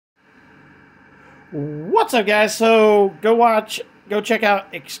What's up, guys? So go check out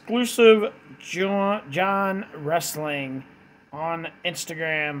exclusive John Wrestling on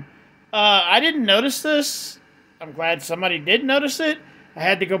Instagram. I didn't notice this. I'm glad somebody did notice it. I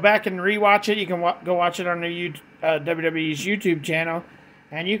had to go back and rewatch it. You can go watch it on the WWE's YouTube channel,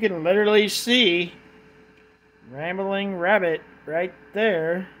 and you can literally see Rambling Rabbit right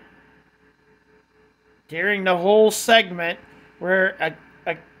there during the whole segment where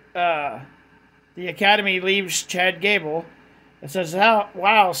the Academy leaves Chad Gable. It says,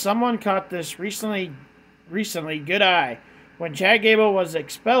 wow, someone caught this recently, good eye. When Chad Gable was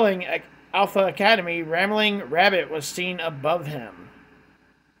expelling Alpha Academy, Rambling Rabbit was seen above him.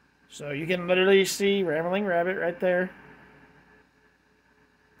 So you can literally see Rambling Rabbit right there.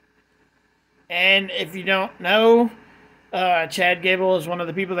 And if you don't know, Chad Gable is one of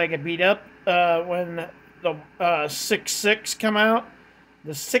the people that get beat up when the 6-6 come out.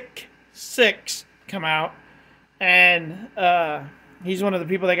 The 6 come out, and he's one of the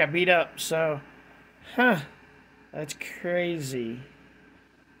people that got beat up. So, that's crazy.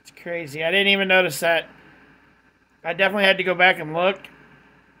 It's crazy. I didn't even notice that. I definitely had to go back and look,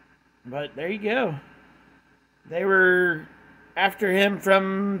 but there you go. They were after him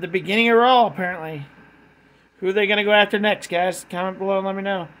from the beginning of Raw, apparently. Who are they going to go after next, guys? Comment below and let me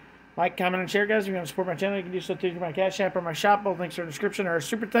know. Like, comment, and share, guys. If you want to support my channel, you can do so through my Cash App or my shop. Both links are in the description, or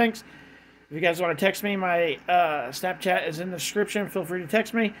super thanks. If you guys want to text me, my Snapchat is in the description. Feel free to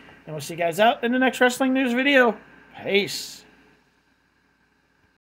text me. And we'll see you guys out in the next wrestling news video. Peace.